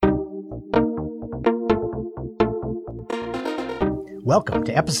Welcome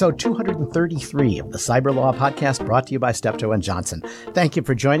to episode 233 of the Cyberlaw Podcast, brought to you by Steptoe & Johnson. Thank you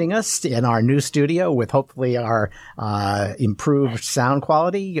for joining us in our new studio with hopefully our improved sound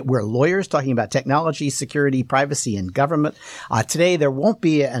quality. We're lawyers talking about technology, security, privacy, and government. Today there won't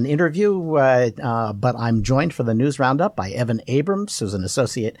be an interview, but I'm joined for the news roundup by Evan Abrams, who's an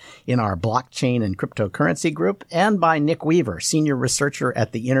associate in our blockchain and cryptocurrency group, and by Nick Weaver, senior researcher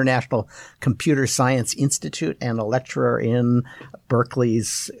at the International Computer Science Institute and a lecturer in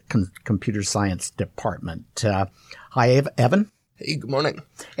Berkeley's Computer Science Department. Hi, Evan. Hey, good morning.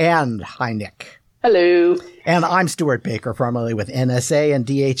 And hi, Nick. Hello. And I'm Stewart Baker, formerly with NSA and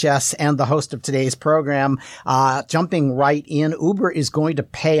DHS, and the host of today's program. Jumping right in, Uber is going to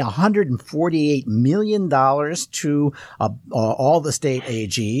pay $148 million to all the state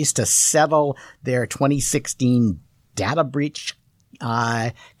AGs to settle their 2016 data breach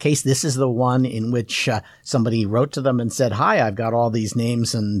case. This is the one in which somebody wrote to them and said, "Hi, I've got all these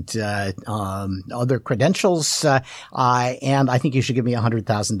names and other credentials, and I think you should give me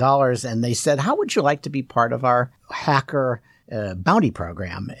 $100,000." And they said, "How would you like to be part of our hacker bounty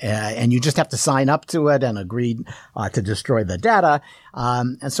program?" And you just have to sign up to it and agree to destroy the data.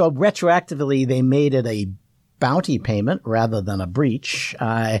 And so retroactively, they made it a bounty payment rather than a breach.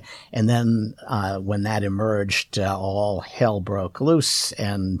 And then when that emerged, all hell broke loose,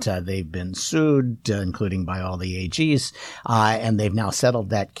 and they've been sued, including by all the AGs. And they've now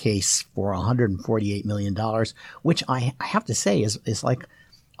settled that case for $148 million, which I have to say is like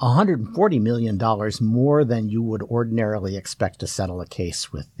 $140 million more than you would ordinarily expect to settle a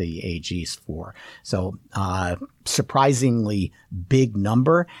case with the AGs for. So, surprisingly big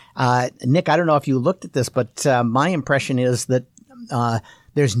number. Nick, I don't know if you looked at this, but my impression is that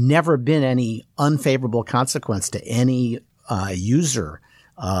there's never been any unfavorable consequence to any user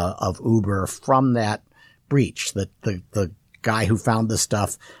of Uber from that breach. That the guy who found the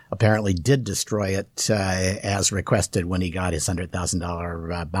stuff apparently did destroy it as requested when he got his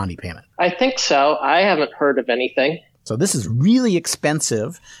 $100,000 bounty payment. I think so. I haven't heard of anything. So this is really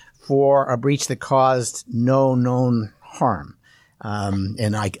expensive for a breach that caused no known harm.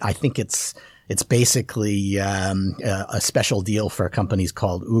 And I think it's basically a special deal for companies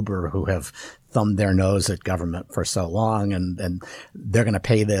called Uber, who have thumbed their nose at government for so long, and they're going to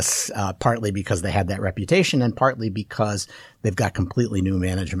pay this partly because they had that reputation, and partly because they've got completely new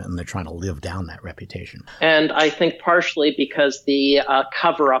management and they're trying to live down that reputation. And I think partially because the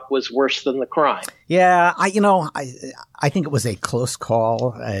cover-up was worse than the crime. Yeah, I think it was a close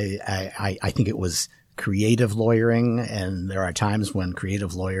call. I think it was creative lawyering, and there are times when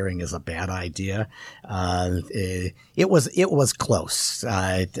creative lawyering is a bad idea. It was close.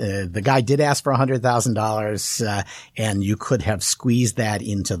 The guy did ask for $100,000, and you could have squeezed that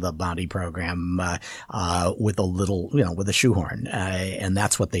into the bounty program with a little, with a shoehorn, and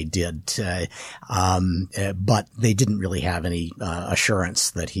that's what they did. But they didn't really have any assurance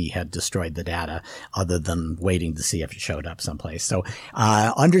that he had destroyed the data, other than waiting to see if it showed up someplace. So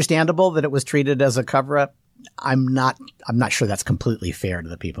understandable that it was treated as a cover-up. I'm not sure that's completely fair to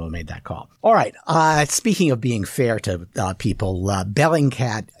the people who made that call. All right. Speaking of being fair to people,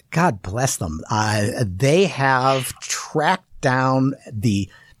 Bellingcat, God bless them. They have tracked down the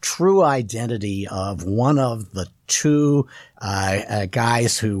true identity of one of the two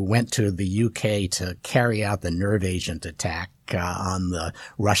guys who went to the UK to carry out the nerve agent attack on the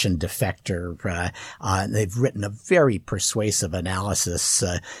Russian defector. They've written a very persuasive analysis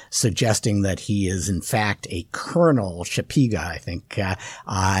suggesting that he is in fact a Colonel Chepiga, I think,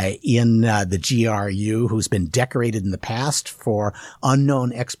 in the GRU, who's been decorated in the past for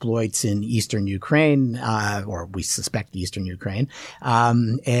unknown exploits in eastern Ukraine, or we suspect eastern Ukraine,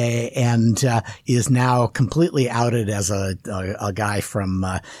 and is now completely outed as a guy from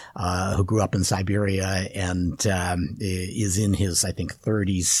who grew up in Siberia and is in his, I think,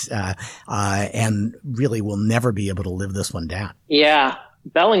 30s, and really will never be able to live this one down. Yeah,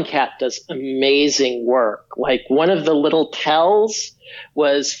 Bellingcat does amazing work. Like, one of the little tells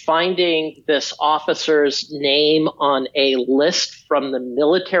was finding this officer's name on a list from the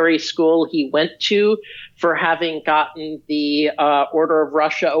military school he went to for having gotten the Order of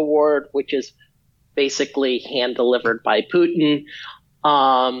Russia award, which is basically hand-delivered by Putin.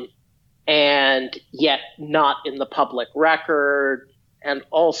 And yet not in the public record, and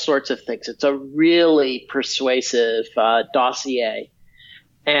all sorts of things. It's a really persuasive dossier.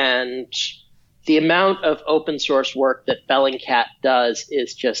 And the amount of open source work that Bellingcat does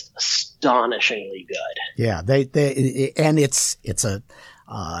is just astonishingly good. Yeah, and it's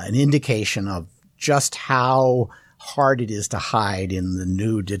an indication of just how hard it is to hide in the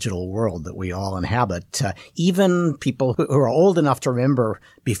new digital world that we all inhabit. Even people who are old enough to remember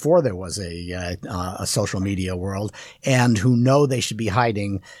before there was a social media world and who know they should be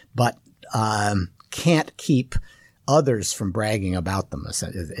hiding, but can't keep others from bragging about them,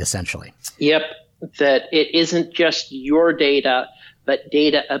 essentially. Yep, that it isn't just your data, but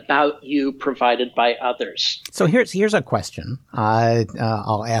data about you provided by others. So here's a question.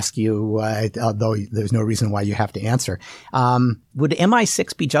 I'll ask you, though there's no reason why you have to answer. Would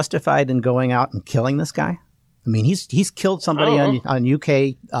MI6 be justified in going out and killing this guy? I mean, he's killed somebody on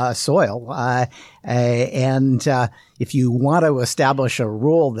UK soil, and if you want to establish a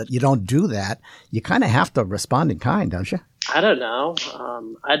rule that you don't do that, you kind of have to respond in kind, don't you? I don't know.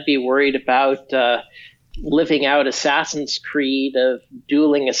 I'd be worried about living out Assassin's Creed of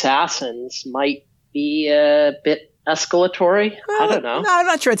dueling assassins might be a bit escalatory. I don't know. No, I'm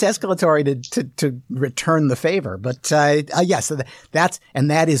not sure it's escalatory to return the favor, but yes, that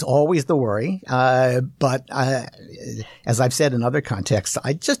is always the worry. But as I've said in other contexts,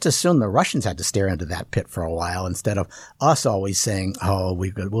 I just assume the Russians had to stare into that pit for a while instead of us always saying, "Oh,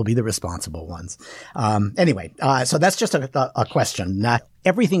 we'll be the responsible ones." Anyway, so that's just a question.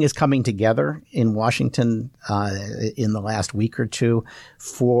 Everything is coming together in Washington in the last week or two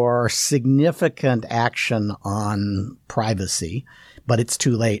for significant action on privacy, but it's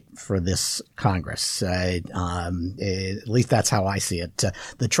too late for this Congress. At least that's how I see it.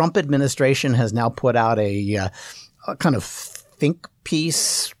 The Trump administration has now put out a kind of think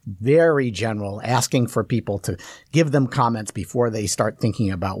piece, very general, asking for people to give them comments before they start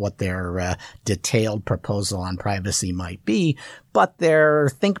thinking about what their detailed proposal on privacy might be. But their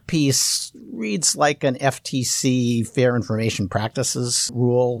think piece reads like an FTC Fair Information Practices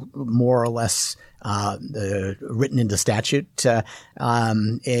rule, more or less written into statute.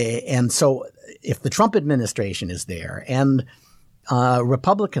 And so if the Trump administration is there and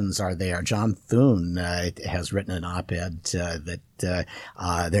Republicans are there. John Thune has written an op-ed that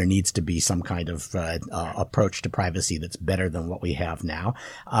there needs to be some kind of approach to privacy that's better than what we have now.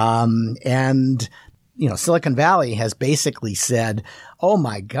 And Silicon Valley has basically said, oh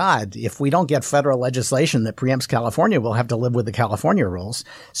my God, if we don't get federal legislation that preempts California, we'll have to live with the California rules.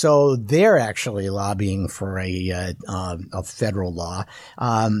 So they're actually lobbying for a federal law.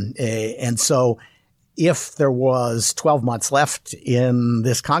 And so if there was 12 months left in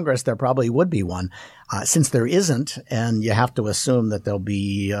this Congress, there probably would be one. Since there isn't, and you have to assume that there'll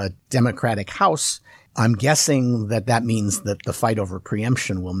be a Democratic House, I'm guessing that means that the fight over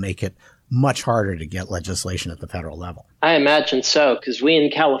preemption will make it much harder to get legislation at the federal level. I imagine so, because we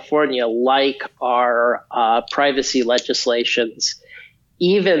in California like our privacy legislations,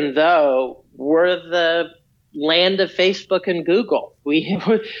 even though we're the land of Facebook and Google.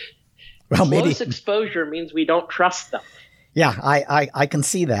 Close exposure means we don't trust them. Yeah, I can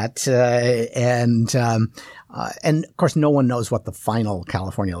see that. And of course, no one knows what the final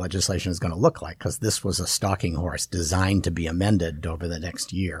California legislation is going to look like because this was a stalking horse designed to be amended over the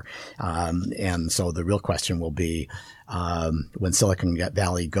next year. And so the real question will be, when Silicon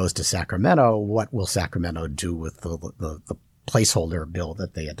Valley goes to Sacramento, what will Sacramento do with the placeholder bill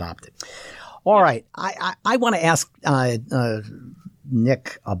that they adopted? All right. I want to ask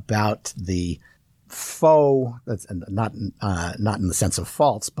Nick about the faux, that's not in the sense of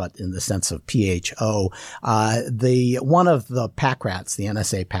false, but in the sense of PHO, one of the pack rats, the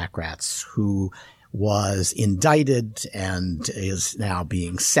NSA pack rats, who was indicted and is now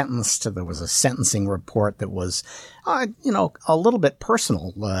being sentenced. There was a sentencing report that was, a little bit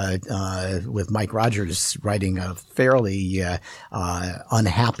personal, with Mike Rogers writing a fairly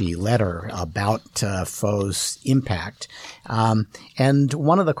unhappy letter about Fo's impact. And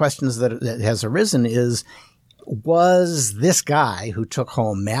one of the questions that has arisen is, was this guy who took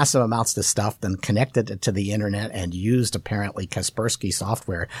home massive amounts of stuff, then connected it to the internet and used apparently Kaspersky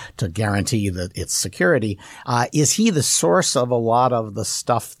software to guarantee that its security, is he the source of a lot of the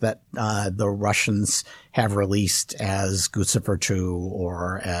stuff that the Russians have released as Guccifer 2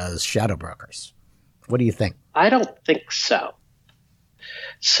 or as shadow brokers? What do you think? I don't think so.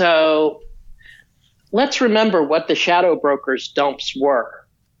 So let's remember what the shadow brokers dumps were.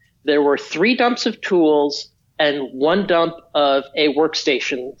 There were 3 dumps of tools and 1 dump of a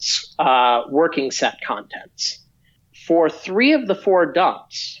workstation's working set contents. For 3 of the 4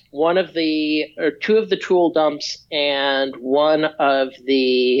 dumps, 2 of the tool dumps and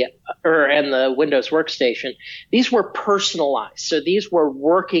the Windows workstation, these were personalized. So these were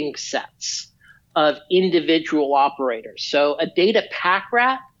working sets of individual operators. So a data pack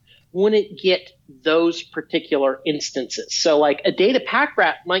rat wouldn't get those particular instances. So like a data pack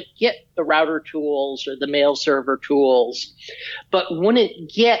rat might get the router tools or the mail server tools, but wouldn't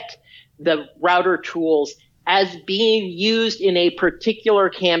get the router tools as being used in a particular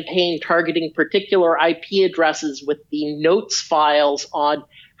campaign targeting particular IP addresses with the notes files on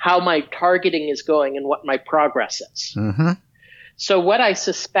how my targeting is going and what my progress is. Mm-hmm. So what I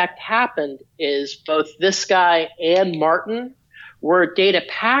suspect happened is both this guy and Martin were data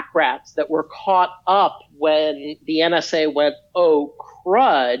pack rats that were caught up when the NSA went, oh,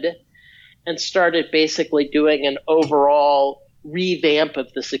 crud, and started basically doing an overall revamp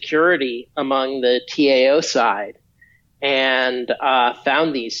of the security among the TAO side and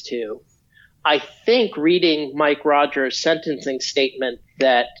found these two. I think reading Mike Rogers' sentencing statement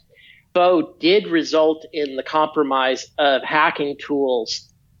that Bo did result in the compromise of hacking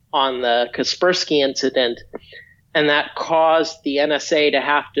tools on the Kaspersky incident, and that caused the NSA to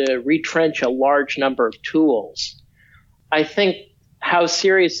have to retrench a large number of tools. I think how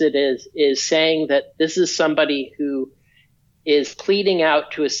serious it is saying that this is somebody who is pleading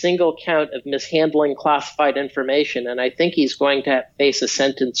out to a single count of mishandling classified information, and I think he's going to face a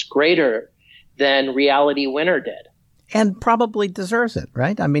sentence greater than Reality Winner did. And probably deserves it,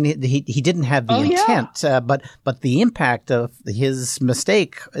 right? I mean, he didn't have the intent, but the impact of his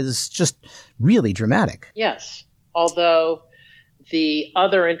mistake is just really dramatic. Yes. Although the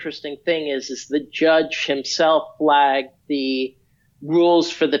other interesting thing is the judge himself flagged the rules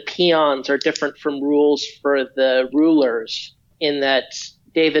for the peons are different from rules for the rulers, in that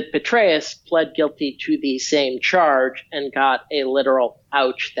David Petraeus pled guilty to the same charge and got a literal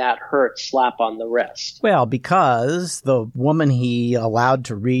ouch, that hurt slap on the wrist. Well, because the woman he allowed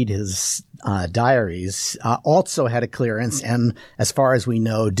to read his diaries also had a clearance and, as far as we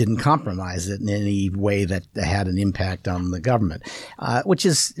know, didn't compromise it in any way that had an impact on the government, which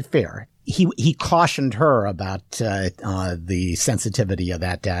is fair. He cautioned her about the sensitivity of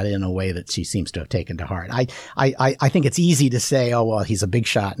that data in a way that she seems to have taken to heart. I think it's easy to say, oh, well, he's a big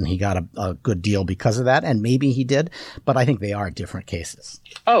shot and he got a good deal because of that, and maybe he did, but I think they are different cases.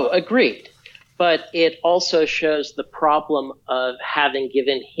 Oh, agreed. But it also shows the problem of having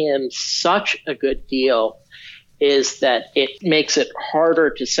given him such a good deal is that it makes it harder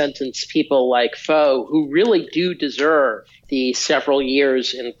to sentence people like Foe, who really do deserve the several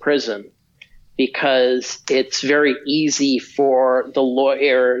years in prison, because it's very easy for the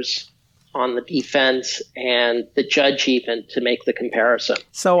lawyers on the defense and the judge even to make the comparison.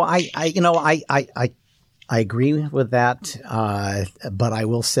 So I agree with that, but I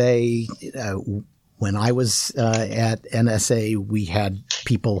will say when I was at NSA, we had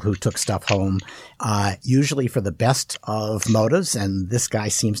people who took stuff home, usually for the best of motives, and this guy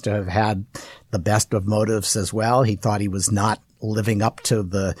seems to have had the best of motives as well. He thought he was not living up to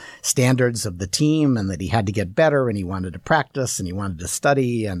the standards of the team and that he had to get better, and he wanted to practice and he wanted to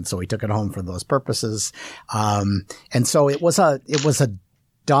study, and so he took it home for those purposes. And so it was a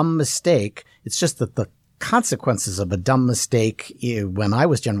dumb mistake. It's just that the consequences of a dumb mistake when I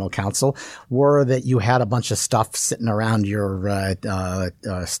was general counsel were that you had a bunch of stuff sitting around your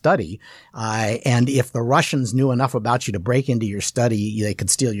study. And if the Russians knew enough about you to break into your study, they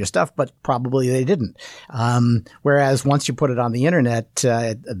could steal your stuff, but probably they didn't. Whereas once you put it on the internet,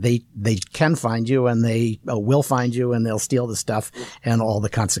 they can find you, and they will find you, and they'll steal the stuff, and all the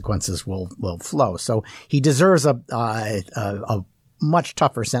consequences will flow. So he deserves a much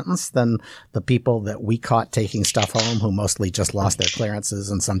tougher sentence than the people that we caught taking stuff home, who mostly just lost their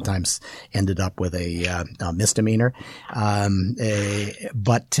clearances and sometimes ended up with a misdemeanor.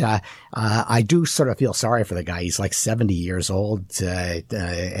 But I do sort of feel sorry for the guy. He's like 70 years old,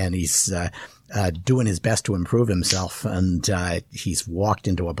 and he's doing his best to improve himself, and he's walked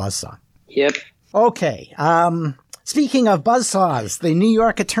into a buzzsaw. Yep. Okay. Speaking of buzzsaws, the New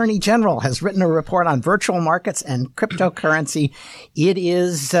York Attorney General has written a report on virtual markets and cryptocurrency. It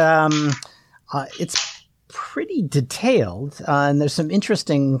is, it's pretty detailed, and there's some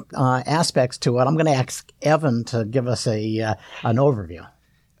interesting aspects to it. I'm going to ask Evan to give us an overview.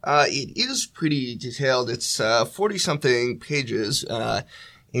 It is pretty detailed. It's 40-something pages,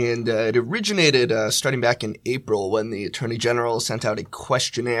 and it originated starting back in April when the Attorney General sent out a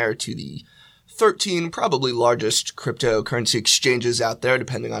questionnaire to the 13 probably largest cryptocurrency exchanges out there,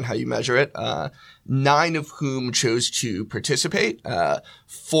 depending on how you measure it, 9 of whom chose to participate.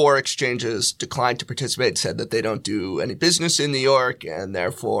 4 exchanges declined to participate, said that they don't do any business in New York, and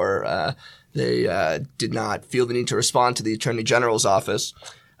therefore they did not feel the need to respond to the Attorney General's office.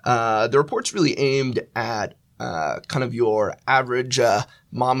 The report's really aimed at kind of your average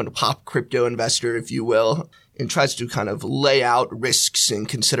mom-and-pop crypto investor, if you will. and tries to kind of lay out risks and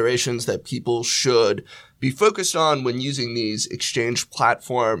considerations that people should be focused on when using these exchange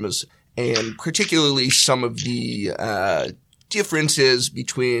platforms, and particularly some of the differences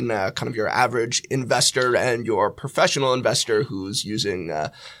between kind of your average investor and your professional investor who's using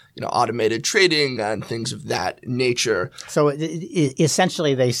automated trading and things of that nature. So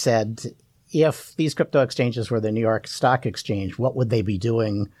essentially they said, if these crypto exchanges were the New York Stock Exchange, what would they be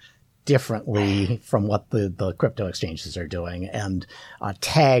doing differently from what the crypto exchanges are doing, and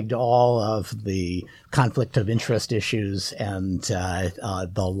tagged all of the conflict of interest issues and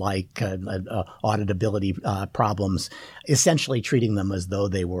the like auditability problems, essentially treating them as though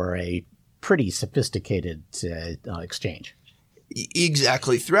they were a pretty sophisticated exchange.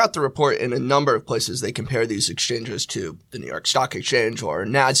 Exactly. Throughout the report, in a number of places, they compare these exchanges to the New York Stock Exchange or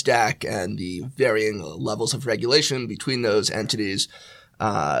NASDAQ and the varying levels of regulation between those entities.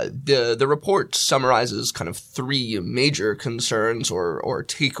 The report summarizes kind of three major concerns or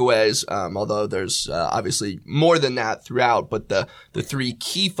takeaways, although there's obviously more than that throughout. But the three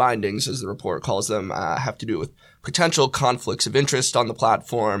key findings, as the report calls them, have to do with potential conflicts of interest on the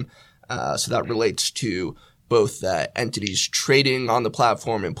platform. So that relates to both entities trading on the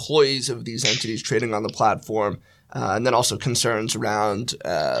platform, employees of these entities trading on the platform, and then also concerns around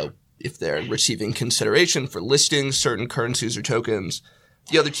if they're receiving consideration for listing certain currencies or tokens.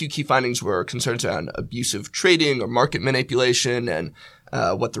 The other two key findings were concerns around abusive trading or market manipulation, and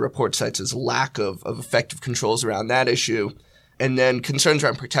what the report cites as lack of effective controls around that issue, and then concerns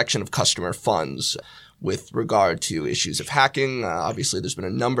around protection of customer funds with regard to issues of hacking. Obviously, there's been a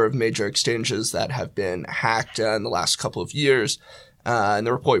number of major exchanges that have been hacked in the last couple of years. And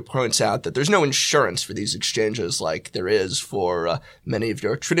the report points out that there's no insurance for these exchanges like there is for many of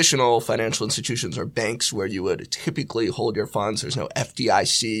your traditional financial institutions or banks where you would typically hold your funds. There's no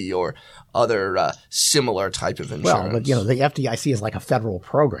FDIC or other similar type of insurance. Well, but the FDIC is like a federal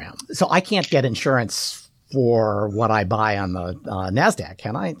program. So I can't get insurance for what I buy on the NASDAQ,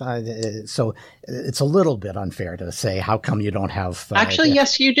 can I? So it's a little bit unfair to say, how come you don't have... Actually,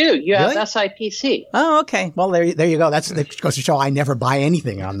 yes, you do. You really? have SIPC. Oh, okay. Well, there you go. That goes to show I never buy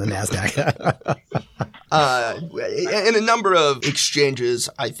anything on the NASDAQ. And a number of exchanges,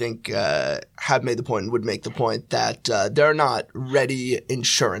 I think, have made the point and would make the point that there are not ready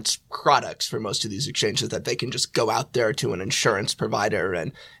insurance products for most of these exchanges, that they can just go out there to an insurance provider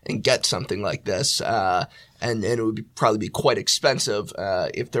and get something like this. And it would probably be quite expensive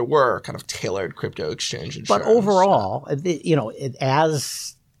if there were kind of tailored crypto exchange insurance. But overall,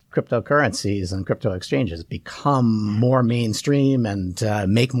 as cryptocurrencies and crypto exchanges become more mainstream and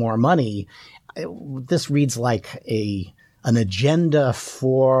make more money, this reads like an agenda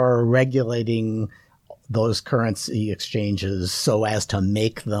for regulating those currency exchanges so as to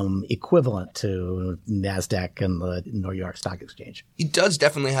make them equivalent to NASDAQ and the New York Stock Exchange. It does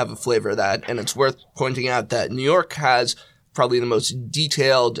definitely have a flavor of that, and it's worth pointing out that New York has probably the most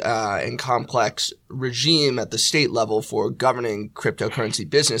detailed and complex regime at the state level for governing cryptocurrency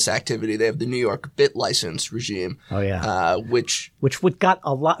business activity. They have the New York bit license regime. Oh yeah, which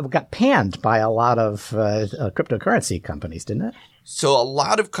got panned by a lot of cryptocurrency companies, didn't it? So a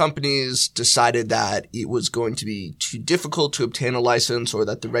lot of companies decided that it was going to be too difficult to obtain a license, or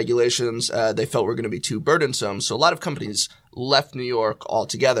that the regulations they felt were going to be too burdensome. So a lot of companies left New York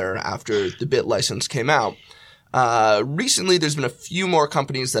altogether after the bit license came out. Recently, there's been a few more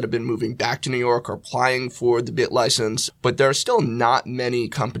companies that have been moving back to New York or applying for the bit license, but there are still not many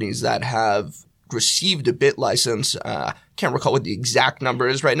companies that have received a bit license. Can't recall what the exact number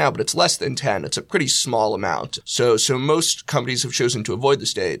is right now, but it's less than 10. It's a pretty small amount. So most companies have chosen to avoid the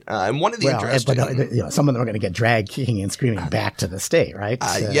state. And one of the interesting... some of them are going to get dragged kicking and screaming back to the state, right?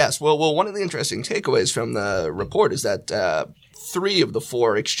 Yes. Well, one of the interesting takeaways from the report is that 3 of the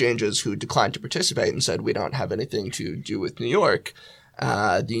 4 exchanges who declined to participate and said we don't have anything to do with New York,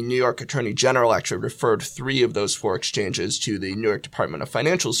 the New York Attorney General actually referred 3 of those 4 exchanges to the New York Department of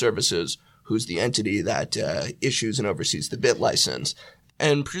Financial Services, who's the entity that issues and oversees the bit license.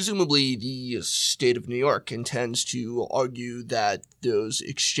 And presumably the state of New York intends to argue that those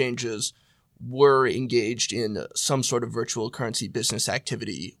exchanges were engaged in some sort of virtual currency business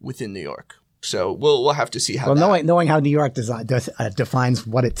activity within New York. So we'll have to see how. Well, knowing how New York defines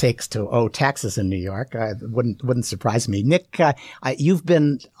what it takes to owe taxes in New York, wouldn't surprise me. Nick, you've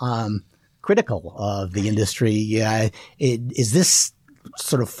been critical of the industry. Is this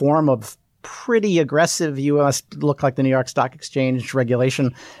sort of form of pretty aggressive U.S. look like the New York Stock Exchange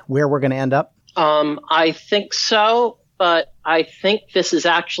regulation where we're going to end up? I think so, but I think this is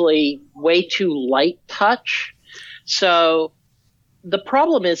actually way too light touch. So the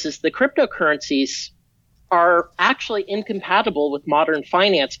problem is the cryptocurrencies are actually incompatible with modern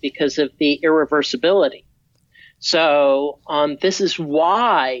finance because of the irreversibility. So this is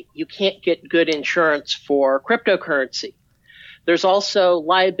why you can't get good insurance for cryptocurrency. There's also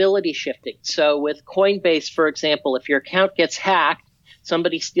liability shifting. So with Coinbase, for example, if your account gets hacked,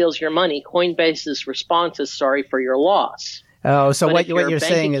 somebody steals your money, Coinbase's response is sorry for your loss. Oh, so what you're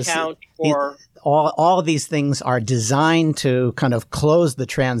saying is all of these things are designed to kind of close the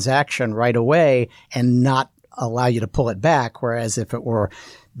transaction right away and not allow you to pull it back. Whereas if it were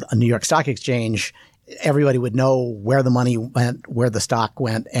a New York Stock Exchange, everybody would know where the money went, where the stock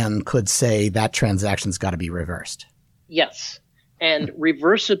went, and could say that transaction's got to be reversed. Yes. And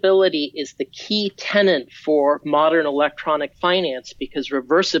reversibility is the key tenet for modern electronic finance because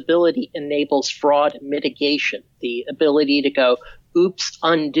reversibility enables fraud mitigation, the ability to go, oops,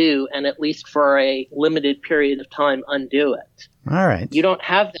 undo, and at least for a limited period of time, undo it. All right. You don't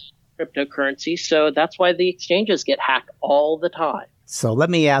have that in cryptocurrency, so that's why the exchanges get hacked all the time. So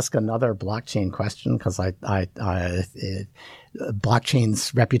let me ask another blockchain question because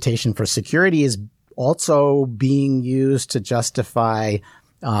blockchain's reputation for security is also being used to justify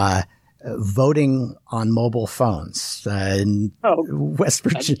voting on mobile phones. West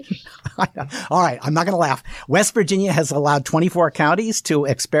Virginia. All right, I'm not going to laugh. West Virginia has allowed 24 counties to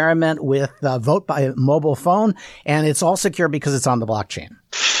experiment with vote by mobile phone, and it's all secure because it's on the blockchain.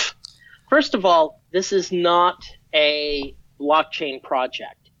 First of all, this is not a blockchain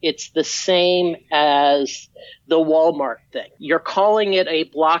project. It's the same as the Walmart thing. You're calling it a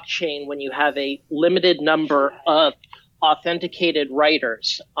blockchain when you have a limited number of authenticated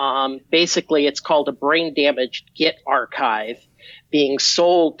writers. Basically, it's called a brain-damaged Git archive being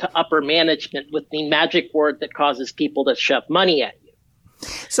sold to upper management with the magic word that causes people to shove money at you.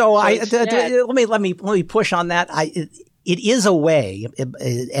 So let me push on that. It is a way,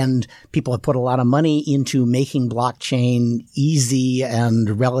 and people have put a lot of money into making blockchain easy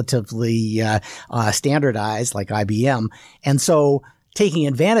and relatively standardized, like IBM. And so taking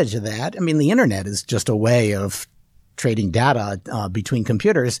advantage of that, I mean, the internet is just a way of trading data between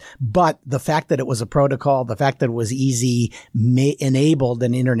computers. But the fact that it was a protocol, the fact that it was easy, enabled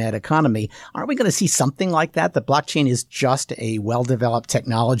an internet economy. Aren't we going to see something like that? That blockchain is just a well-developed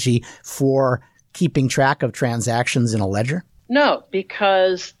technology for keeping track of transactions in a ledger? No,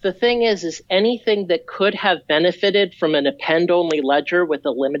 because the thing is anything that could have benefited from an append-only ledger with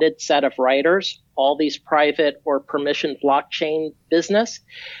a limited set of writers, all these private or permissioned blockchain business,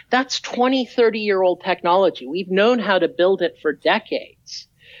 that's 20, 30-year-old technology. We've known how to build it for decades,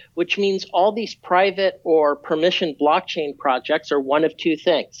 which means all these private or permissioned blockchain projects are one of two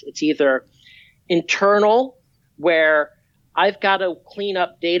things. It's either internal, where I've got to clean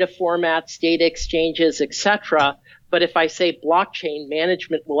up data formats, data exchanges, etc. But if I say blockchain,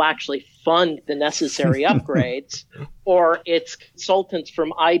 management will actually fund the necessary upgrades, or it's consultants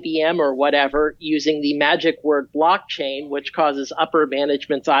from IBM or whatever using the magic word blockchain, which causes upper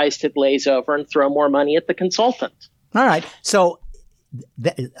management's eyes to glaze over and throw more money at the consultant. All right. So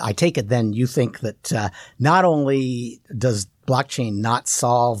I take it then you think that not only does blockchain not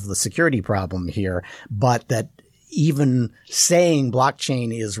solve the security problem here, but that even saying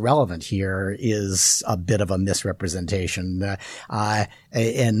blockchain is relevant here is a bit of a misrepresentation.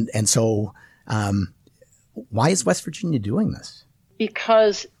 And so why is West Virginia doing this?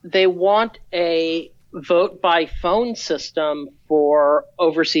 Because they want a vote by phone system for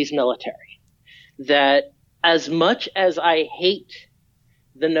overseas military. That as much as I hate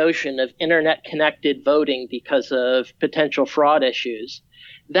the notion of internet connected voting because of potential fraud issues,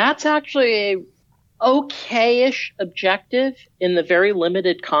 that's actually a okay-ish objective in the very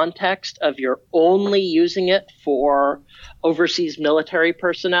limited context of you're only using it for overseas military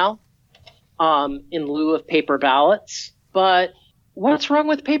personnel in lieu of paper ballots. But what's wrong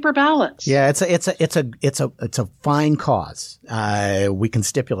with paper ballots? Yeah, it's a fine cause. We can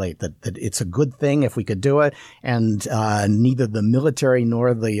stipulate that it's a good thing if we could do it, and neither the military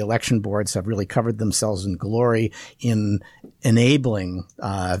nor the election boards have really covered themselves in glory in enabling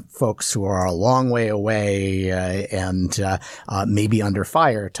folks who are a long way away and maybe under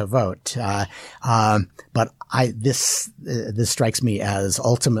fire to vote. But this strikes me as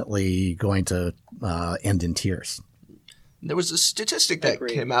ultimately going to end in tears. There was a statistic that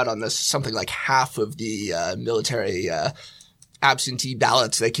came out on this. Something like half of the military absentee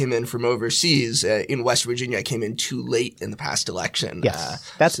ballots that came in from overseas in West Virginia came in too late in the past election.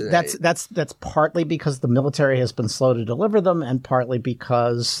 Yes, that's partly because the military has been slow to deliver them, and partly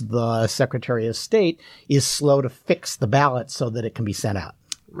because the Secretary of State is slow to fix the ballot so that it can be sent out.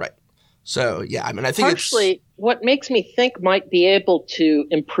 Right. So yeah, I mean, I think partially what makes me think might be able to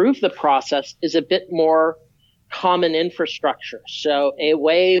improve the process is a bit more common infrastructure. So a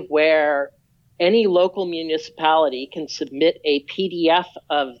way where any local municipality can submit a PDF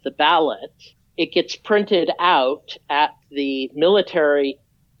of the ballot. It gets printed out at the military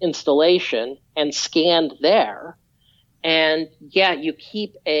installation and scanned there. And yeah, you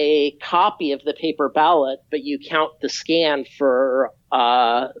keep a copy of the paper ballot, but you count the scan for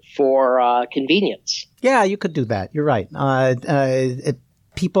convenience. Yeah, you could do that. You're right.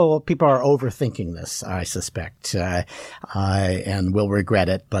 People are overthinking this, I suspect, and will regret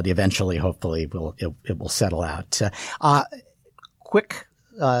it. But eventually, hopefully, it will settle out. Quick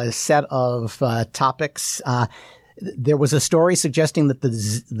set of topics. There was a story suggesting that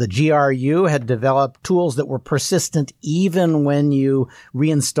the GRU had developed tools that were persistent even when you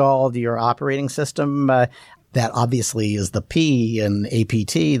reinstalled your operating system. That obviously is the P in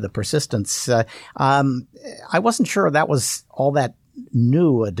APT, the persistence. I wasn't sure that was all that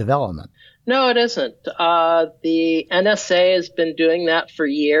new a development. No, it isn't. The NSA has been doing that for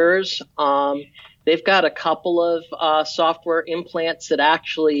years. They've got a couple of software implants that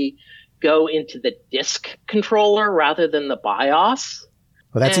actually go into the disk controller rather than the BIOS.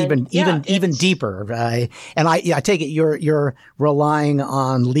 Well, that's even deeper. And I take it you're relying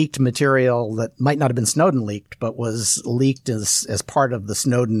on leaked material that might not have been Snowden leaked, but was leaked as part of the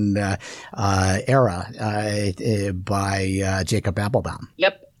Snowden era by Jacob Appelbaum.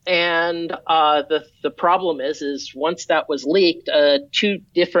 Yep. And the problem is once that was leaked, two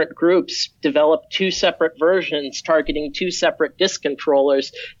different groups developed two separate versions targeting two separate disk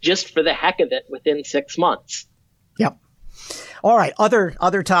controllers just for the heck of it within 6 months. Yep. All right.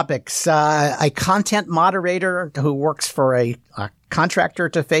 Other topics. A content moderator who works for a contractor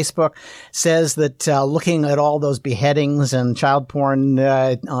to Facebook says that looking at all those beheadings and child porn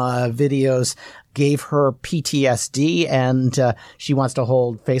videos gave her PTSD, and she wants to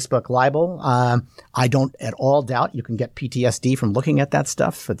hold Facebook liable. I don't at all doubt you can get PTSD from looking at that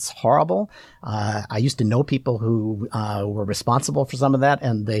stuff. It's horrible. I used to know people who were responsible for some of that,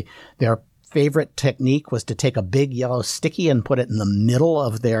 and their favorite technique was to take a big yellow sticky and put it in the middle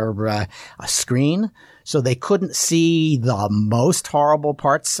of their screen, so they couldn't see the most horrible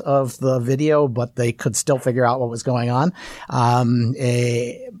parts of the video, but they could still figure out what was going on.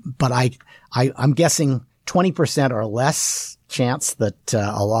 But I'm guessing 20% or less chance that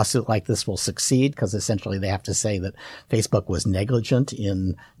a lawsuit like this will succeed, because essentially they have to say that Facebook was negligent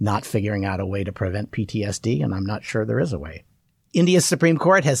in not figuring out a way to prevent PTSD, and I'm not sure there is a way. India's Supreme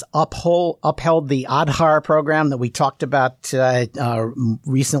Court has upheld the Aadhaar program that we talked about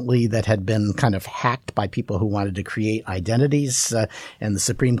recently, that had been kind of hacked by people who wanted to create identities. And the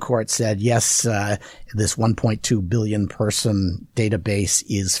Supreme Court said, yes, this 1.2 billion person database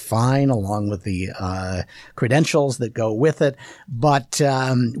is fine, along with the credentials that go with it. But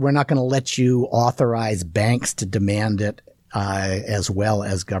we're not going to let you authorize banks to demand it as well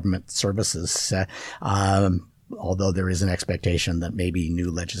as government services. Although there is an expectation that maybe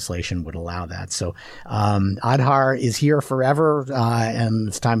new legislation would allow that. So Aadhaar is here forever, and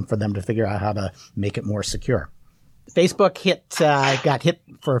it's time for them to figure out how to make it more secure. Facebook got hit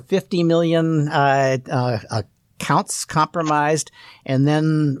for 50 million accounts compromised, and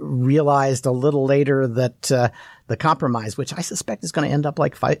then realized a little later that the compromise, which I suspect is going to end up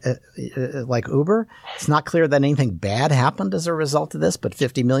like Uber. It's not clear that anything bad happened as a result of this, but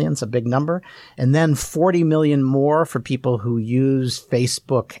 50 million is a big number. And then 40 million more for people who use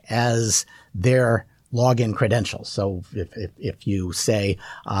Facebook as their login credentials. So if you say,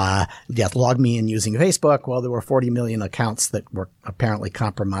 log me in using Facebook, well, there were 40 million accounts that were apparently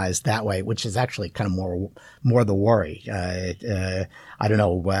compromised that way, which is actually kind of more the worry. I don't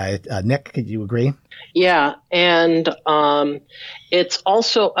know. Nick, could you agree? Yeah. And it's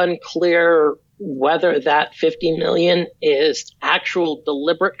also unclear whether that 50 million is actual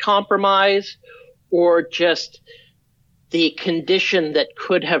deliberate compromise or just the condition that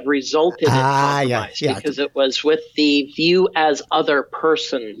could have resulted in compromise, because it was with the view as other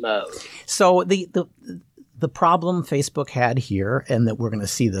person mode. So the problem Facebook had here, and that we're going to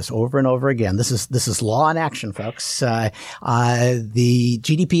see this over and over again. This is law in action, folks. The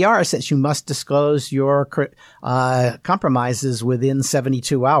GDPR says you must disclose your compromises within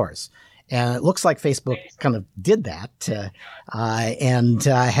 72 hours. And it looks like Facebook kind of did that. And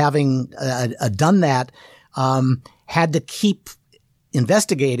having done that, had to keep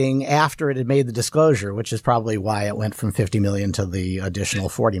investigating after it had made the disclosure, which is probably why it went from 50 million to the additional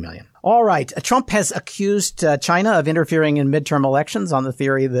 40 million. All right. Trump has accused China of interfering in midterm elections on the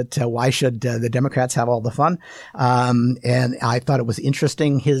theory that why should the Democrats have all the fun? And I thought it was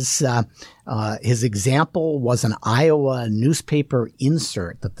interesting. His example was an Iowa newspaper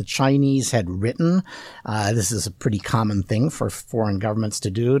insert that the Chinese had written. This is a pretty common thing for foreign governments to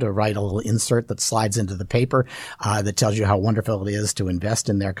do, to write a little insert that slides into the paper that tells you how wonderful it is to invest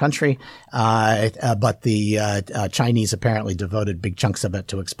in their country. But the Chinese apparently devoted big chunks of it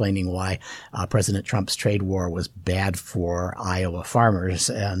to explaining why President Trump's trade war was bad for Iowa farmers.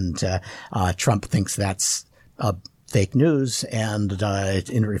 And Trump thinks that's fake news and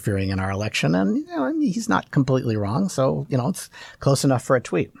interfering in our election. And he's not completely wrong. So, it's close enough for a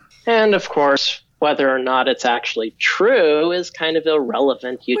tweet. And of course, whether or not it's actually true is kind of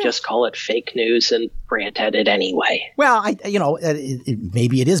irrelevant. You just call it fake news and rant at it anyway. Well,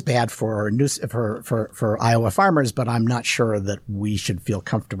 maybe it is bad for Iowa farmers, but I'm not sure that we should feel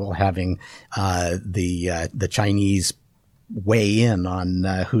comfortable having the Chinese weigh in on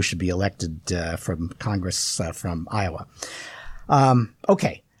who should be elected from Congress from Iowa.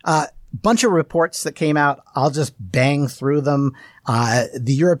 Okay. Bunch of reports that came out. I'll just bang through them. The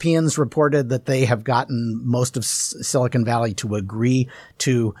Europeans reported that they have gotten most of Silicon Valley to agree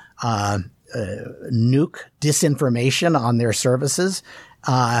to nuke disinformation on their services.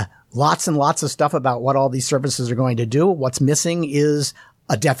 Lots and lots of stuff about what all these services are going to do. What's missing is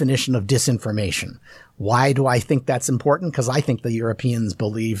a definition of disinformation. Why do I think that's important? Because I think the Europeans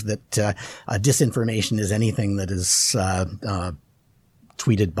believe that disinformation is anything that is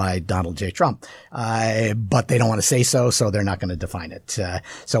tweeted by Donald J. Trump. But they don't want to say so they're not going to define it.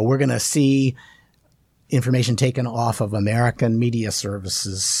 So we're going to see information taken off of American media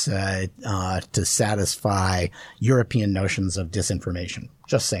services to satisfy European notions of disinformation.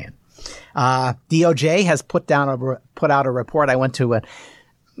 Just saying. DOJ has put out a report. I went to a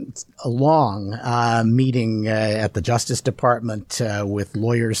long meeting at the Justice Department with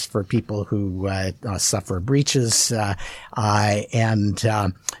lawyers for people who suffer breaches, and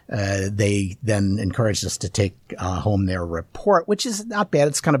they then encouraged us to take home their report, which is not bad.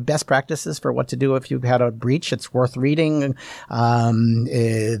 It's kind of best practices for what to do if you've had a breach. It's worth reading.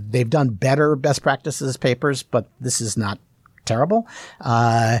 They've done better best practices papers, but this is not terrible.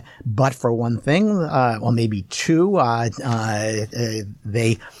 But for one thing, or maybe two,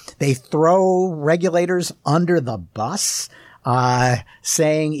 they throw regulators under the bus,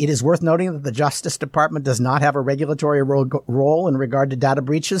 saying it is worth noting that the Justice Department does not have a regulatory role in regard to data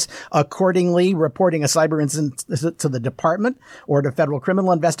breaches. Accordingly, reporting a cyber incident to the department or to federal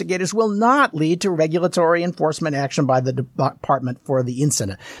criminal investigators will not lead to regulatory enforcement action by the department for the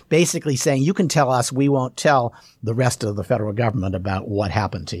incident. Basically saying you can tell us, we won't tell the rest of the federal government about what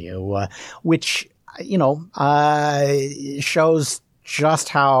happened to you, which, shows just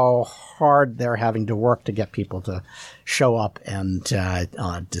how hard they're having to work to get people to show up and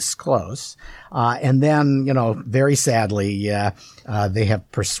disclose. And then, very sadly, they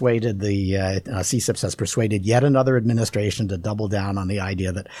have persuaded CSIPS has persuaded yet another administration to double down on the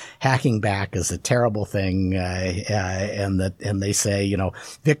idea that hacking back is a terrible thing, and they say,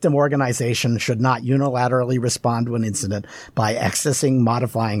 victim organization should not unilaterally respond to an incident by accessing,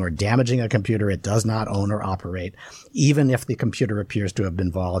 modifying, or damaging a computer it does not own or operate, even if the computer appears to have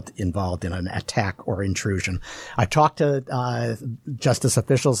been involved in an attack or intrusion. I talked to justice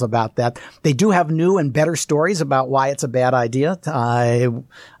officials about that. They do have new and better stories about why it's a bad idea.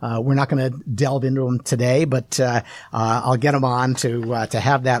 We're not going to delve into them today, but I'll get them on to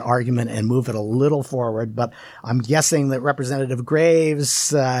have that argument and move it a little forward. But I'm guessing that Representative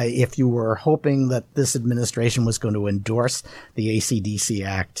Graves, if you were hoping that this administration was going to endorse the ACDC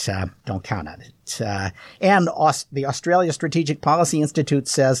Act, don't count on it. And the Australia Strategic Policy Institute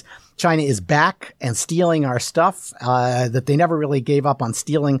says China is back and stealing our stuff, that they never really gave up on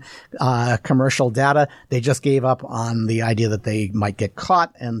stealing commercial data. They just gave up on the idea that they might get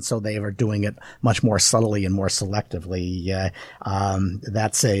caught, and so they are doing it much more subtly and more selectively.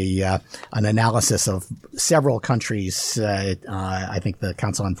 That's an analysis of several countries. I think the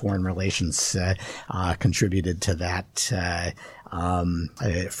Council on Foreign Relations contributed to that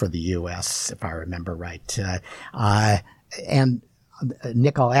for the U.S., if I remember right. And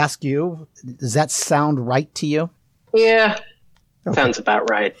Nick, I'll ask you, does that sound right to you? Yeah, okay. Sounds about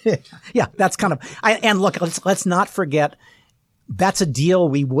right. Yeah, that's kind of, and look, let's not forget, that's a deal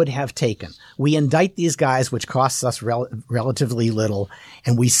we would have taken. We indict these guys, which costs us relatively little,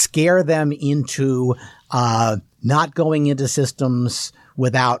 and we scare them into not going into systems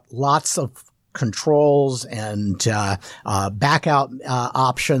without lots of controls and backout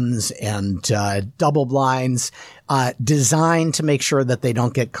options and double blinds designed to make sure that they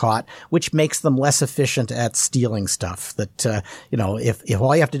don't get caught, which makes them less efficient at stealing stuff. That if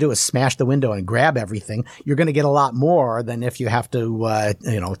all you have to do is smash the window and grab everything, you're going to get a lot more than if you have to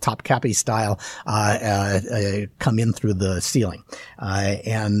Topkapi style come in through the ceiling.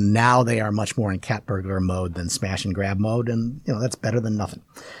 And now they are much more in cat burglar mode than smash and grab mode, and that's better than nothing.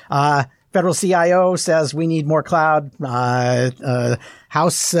 Federal CIO says we need more cloud.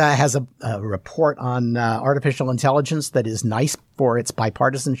 House has a report on artificial intelligence that is nice for its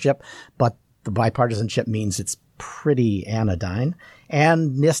bipartisanship, but the bipartisanship means it's pretty anodyne.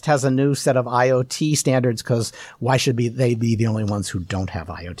 And NIST has a new set of IoT standards because why should they be the only ones who don't have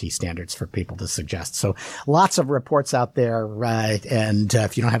IoT standards for people to suggest? So lots of reports out there, and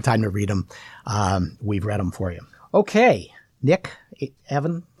if you don't have time to read them, we've read them for you. Okay, Nick,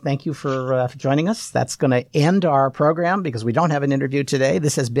 Evan, thank you for joining us. That's going to end our program because we don't have an interview today.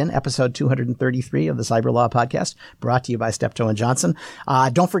 This has been episode 233 of the Cyberlaw Podcast, brought to you by Steptoe and Johnson.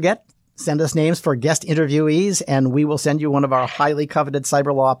 Don't forget, send us names for guest interviewees, and we will send you one of our highly coveted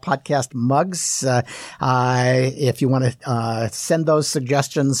Cyberlaw Podcast mugs. If you want to send those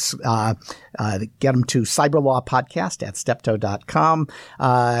suggestions, get them to cyberlawpodcast@steptoe.com.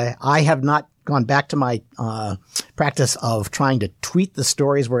 I have not gone back to my practice of trying to tweet the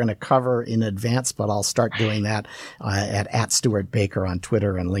stories we're going to cover in advance, but I'll start doing that at Stewart Baker on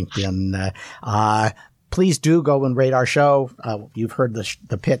Twitter and LinkedIn. Please do go and rate our show. You've heard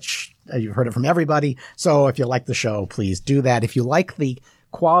the pitch. You've heard it from everybody. So if you like the show, please do that. If you like the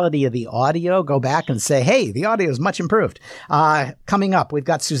quality of the audio, go back and say, hey, the audio is much improved. Coming up, we've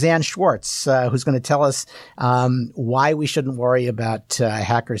got Suzanne Schwartz, who's going to tell us why we shouldn't worry about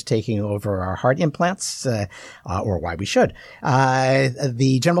hackers taking over our heart implants, or why we should.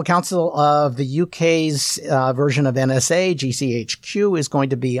 The General Counsel of the UK's version of NSA, GCHQ, is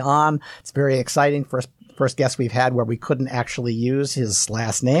going to be on. It's very exciting. First guest we've had where we couldn't actually use his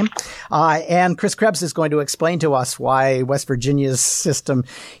last name. And Chris Krebs is going to explain to us why West Virginia's system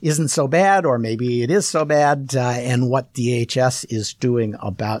isn't so bad, or maybe it is so bad, and what DHS is doing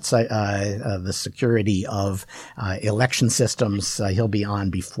about the security of election systems. He'll be on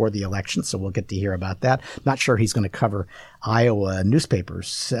before the election, so we'll get to hear about that. Not sure he's going to cover Iowa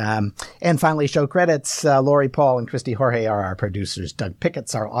newspapers. And finally, show credits. Lori Paul and Christy Jorge are our producers. Doug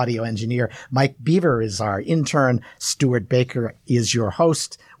Pickett's our audio engineer. Mike Beaver is our intern. Stewart Baker is your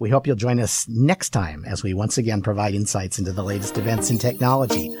host. We hope you'll join us next time as we once again provide insights into the latest events in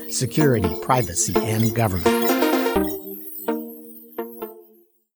technology, security, privacy, and government.